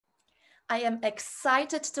I am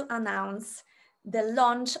excited to announce the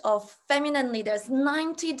launch of Feminine Leaders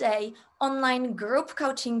 90-day online group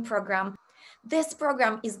coaching program. This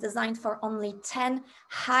program is designed for only 10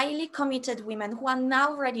 highly committed women who are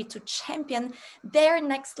now ready to champion their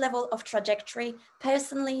next level of trajectory,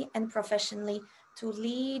 personally and professionally, to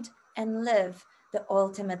lead and live the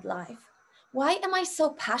ultimate life. Why am I so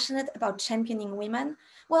passionate about championing women?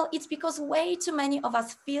 Well, it's because way too many of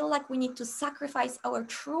us feel like we need to sacrifice our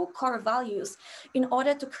true core values in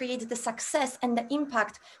order to create the success and the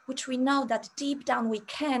impact which we know that deep down we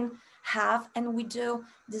can have and we do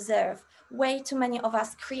deserve. Way too many of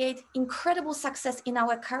us create incredible success in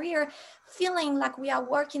our career, feeling like we are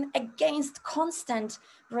working against constant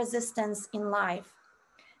resistance in life.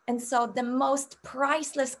 And so the most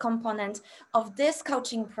priceless component of this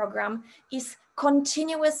coaching program is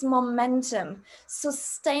continuous momentum,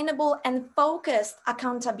 sustainable and focused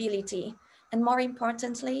accountability, and more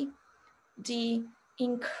importantly, the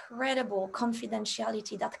incredible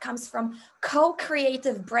confidentiality that comes from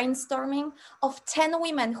co-creative brainstorming of 10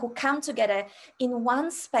 women who come together in one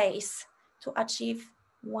space to achieve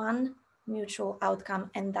one mutual outcome,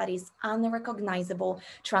 and that is unrecognizable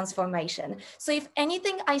transformation. So if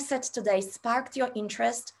anything I said today sparked your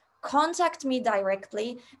interest, contact me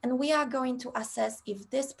directly and we are going to assess if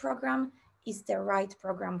this program is the right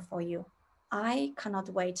program for you. I cannot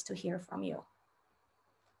wait to hear from you.